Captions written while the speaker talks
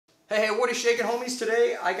Hey, what is shaking, homies?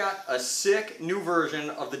 Today I got a sick new version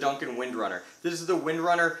of the Duncan Windrunner. This is the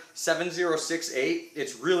Windrunner 7068.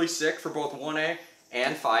 It's really sick for both 1A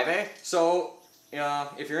and 5A. So,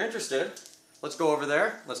 if you're interested, let's go over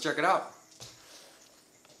there. Let's check it out.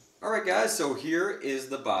 Alright guys, so here is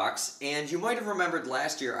the box, and you might have remembered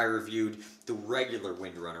last year I reviewed the regular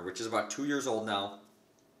Windrunner, which is about 2 years old now.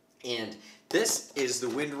 And this is the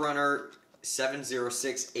Windrunner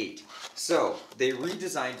 7068. So, they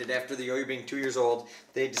redesigned it after the yo-yo being 2 years old.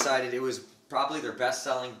 They decided it was probably their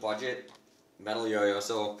best-selling budget metal yo-yo,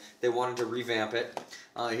 so they wanted to revamp it.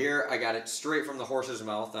 Here, I got it straight from the horse's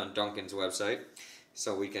mouth on Duncan's website,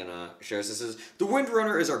 so we can share this. This is, the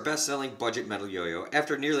Windrunner is our best-selling budget metal yo-yo.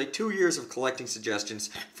 After nearly 2 years of collecting suggestions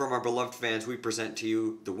from our beloved fans, we present to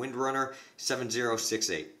you the Windrunner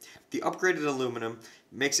 7068. The upgraded aluminum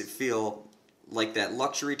makes it feel like that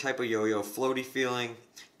luxury type of yo-yo, floaty feeling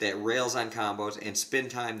that rails on combos and spin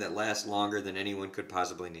time that lasts longer than anyone could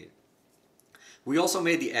possibly need. We also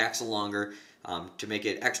made the axle longer to make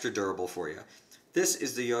it extra durable for you. This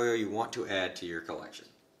is the yo-yo you want to add to your collection.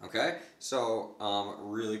 Okay, so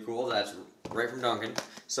really cool. That's right from Duncan.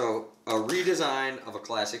 So a redesign of a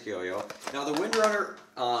classic yo-yo. Now the Windrunner,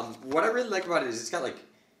 what I really like about it is it's got like,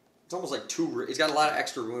 it's almost like it's got a lot of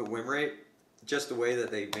extra whim rate. Just the way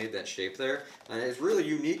that they made that shape there, and it's really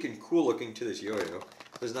unique and cool looking to this yo-yo.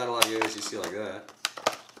 There's not a lot of yo-yos you see like that.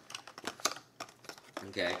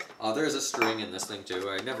 Okay, there's a string in this thing too.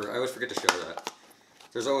 I always forget to show that.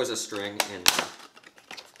 There's always a string in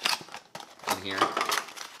here.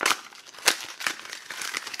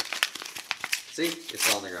 See,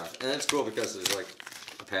 it's all in the ground, and it's cool because there's like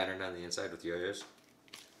a pattern on the inside with yo-yos.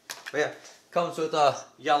 But yeah, comes with a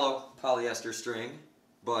yellow polyester string,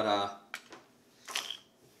 but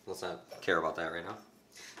let's not care about that right now.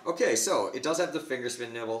 Okay, so it does have the finger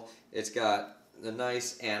spin nibble. It's got the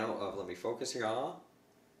nice anno of, let me focus here.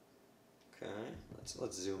 Okay,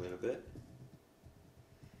 let's zoom in a bit.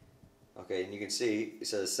 Okay, and you can see it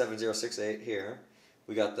says 7068 here.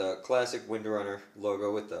 We got the classic Windrunner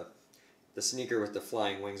logo with the sneaker with the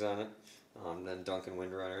flying wings on it. Then Duncan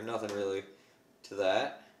Windrunner. Nothing really to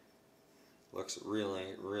that. Looks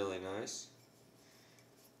really, really nice.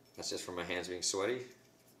 That's just from my hands being sweaty.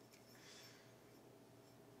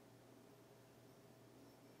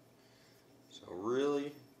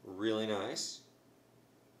 Really, really nice.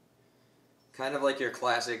 Kind of like your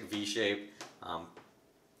classic V-shape. On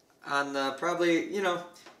the, probably, you know,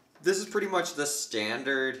 this is pretty much the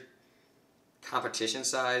standard competition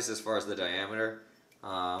size as far as the diameter.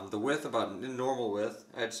 The width, about normal width,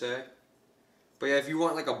 I'd say. But yeah, if you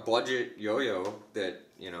want like a budget yo-yo that,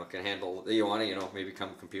 you know, can handle, that you want to, you know, maybe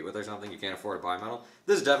come compete with or something, you can't afford to buy metal,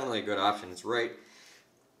 this is definitely a good option. It's right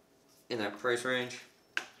in that price range.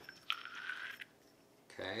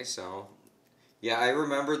 Okay, so, yeah, I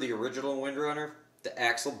remember the original Windrunner. The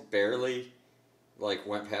axle barely, like,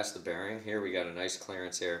 went past the bearing. Here we got a nice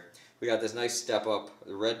clearance here. We got this nice step up,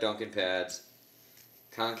 the red Duncan pads,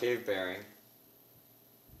 concave bearing.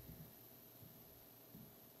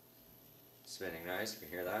 Spinning nice, you can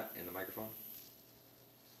hear that in the microphone.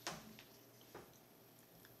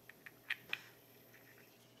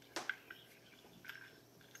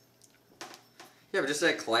 Yeah, but just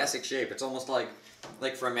that classic shape. It's almost like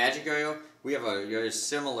for a Magic yo-yo, we have a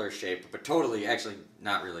similar shape, but totally, actually,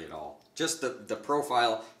 not really at all. Just the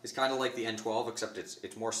profile is kind of like the N12, except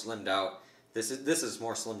it's more slimmed out. This is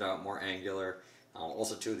more slimmed out, more angular.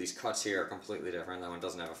 Also, too, these cuts here are completely different. That one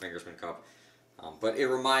doesn't have a fingerspin cup, but it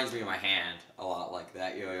reminds me of my hand a lot like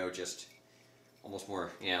that yo-yo. Just almost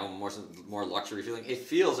more, you know, more luxury feeling. It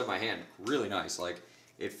feels in my hand really nice. Like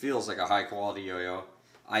it feels like a high quality yo-yo.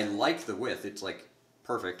 I like the width. It's like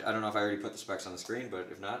perfect. I don't know if I already put the specs on the screen, but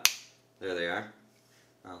if not, there they are.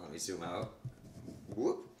 Let me zoom out.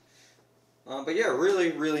 Whoop. But yeah,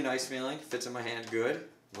 really, really nice feeling. Fits in my hand good.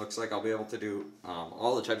 Looks like I'll be able to do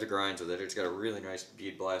all the types of grinds with it. It's got a really nice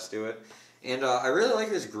bead blast to it. And I really like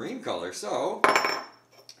this green color. So,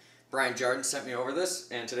 Brian Jardin sent me over this,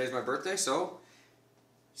 and today's my birthday, so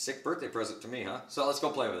sick birthday present to me, huh? So let's go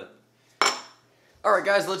play with it. Alright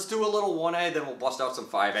guys, let's do a little 1A, then we'll bust out some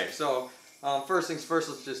 5A. So, first things first,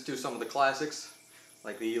 let's just do some of the classics,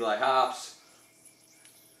 like the Eli hops,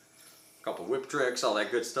 a couple whip tricks, all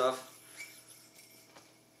that good stuff.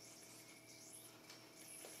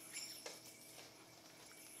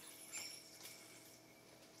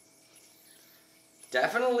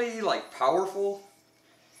 Definitely like powerful,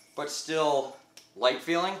 but still light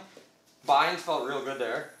feeling. Binds felt real good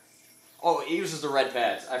there. Oh, it uses the red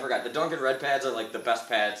pads. I forgot. The Duncan red pads are like the best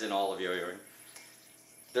pads in all of yo-yoing.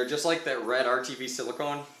 They're just like that red RTV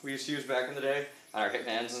silicone we used to use back in the day. on our hip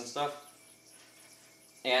hands and stuff.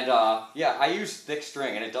 And yeah, I use thick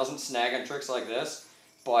string and it doesn't snag on tricks like this,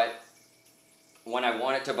 but when I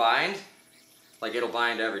want it to bind, like it'll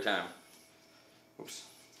bind every time. Oops.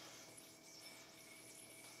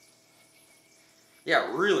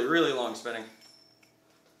 Yeah, really, really long spinning.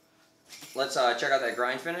 Let's check out that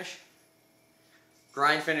grind finish.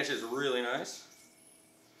 Grind finish is really nice.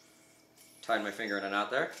 Tied my finger in a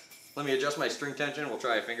knot there. Let me adjust my string tension. We'll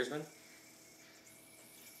try a finger spin.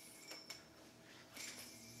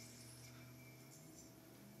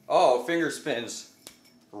 Oh, finger spins.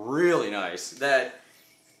 Really nice. I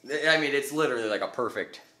mean, it's literally like a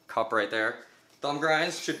perfect cup right there. Thumb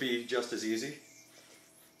grinds should be just as easy.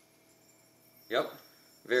 Yep,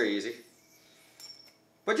 very easy.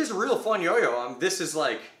 But just a real fun yo-yo. This is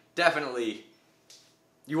like definitely,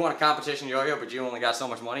 you want a competition yo-yo, but you only got so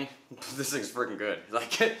much money. This thing's freaking good.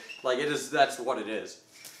 Like it is. That's what it is.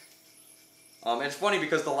 It's funny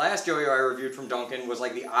because the last yo-yo I reviewed from Duncan was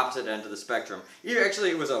like the opposite end of the spectrum.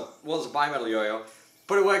 Actually, it was a bimetal yo-yo,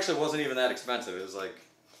 but it actually wasn't even that expensive. It was like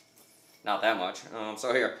not that much.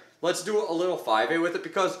 So here, let's do a little 5A with it,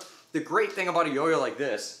 because the great thing about a yo-yo like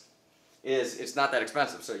this is it's not that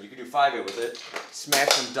expensive. So you can do 5A with it, smash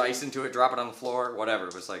some dice into it, drop it on the floor, whatever.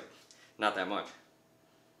 It was like not that much.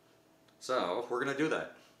 So we're gonna do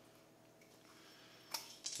that.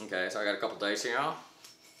 Okay, so I got a couple dice here now.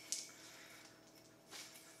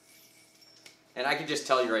 And I can just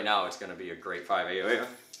tell you right now it's gonna be a great 5A yo-yo.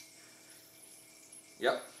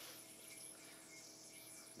 Yep.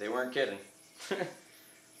 They weren't kidding.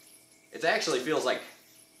 It actually feels like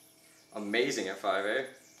amazing at 5A.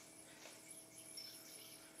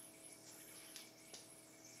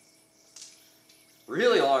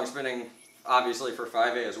 Really long spinning, obviously, for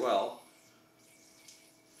 5A as well.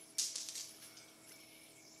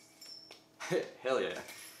 Hell yeah. And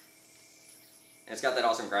it's got that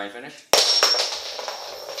awesome grind finish.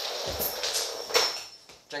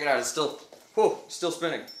 Check it out, it's still, whew, still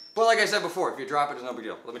spinning. But like I said before, if you drop it, it's no big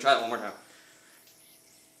deal. Let me try that one more time.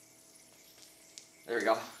 There we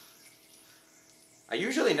go. I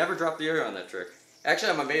usually never drop the yo-yo on that trick.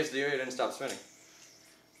 Actually, I'm amazed the yo-yo didn't stop spinning.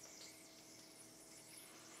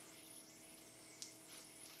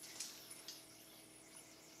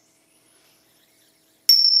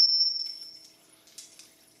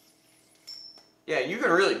 Yeah, you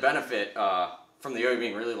can really benefit from the yo-yo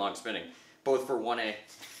being really long spinning, both for 1A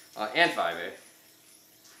and 5A.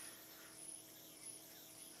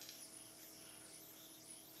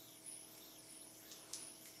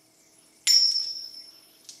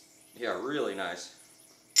 Yeah, really nice.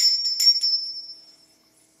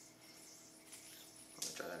 Let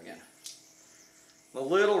me try that again. I'm a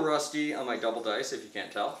little rusty on my double dice, if you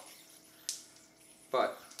can't tell.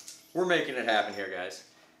 But we're making it happen here, guys.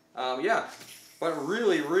 Yeah, but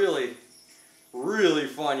really, really, really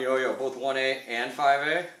fun yo-yo, both 1A and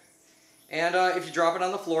 5A. And if you drop it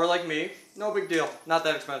on the floor like me, no big deal. Not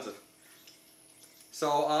that expensive.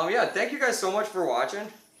 So, yeah, thank you guys so much for watching.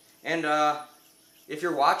 And if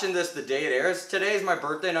you're watching this the day it airs, today is my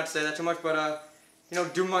birthday, not to say that too much, but you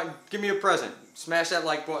know, give me a present. Smash that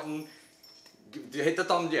like button. Hit the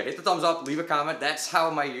thumbs up, leave a comment. That's how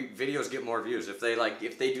my videos get more views. If they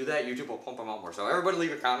do that, YouTube will pump them out more. So everybody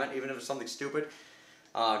leave a comment, even if it's something stupid.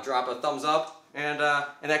 Drop a thumbs up, and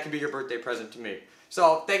that can be your birthday present to me.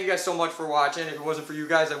 So thank you guys so much for watching. If it wasn't for you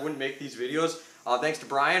guys, I wouldn't make these videos. Thanks to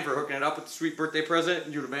Brian for hooking it up with the sweet birthday present.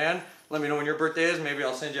 You the man. Let me know when your birthday is. Maybe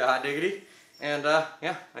I'll send you a hot diggity. And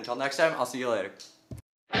yeah, until next time, I'll see you later.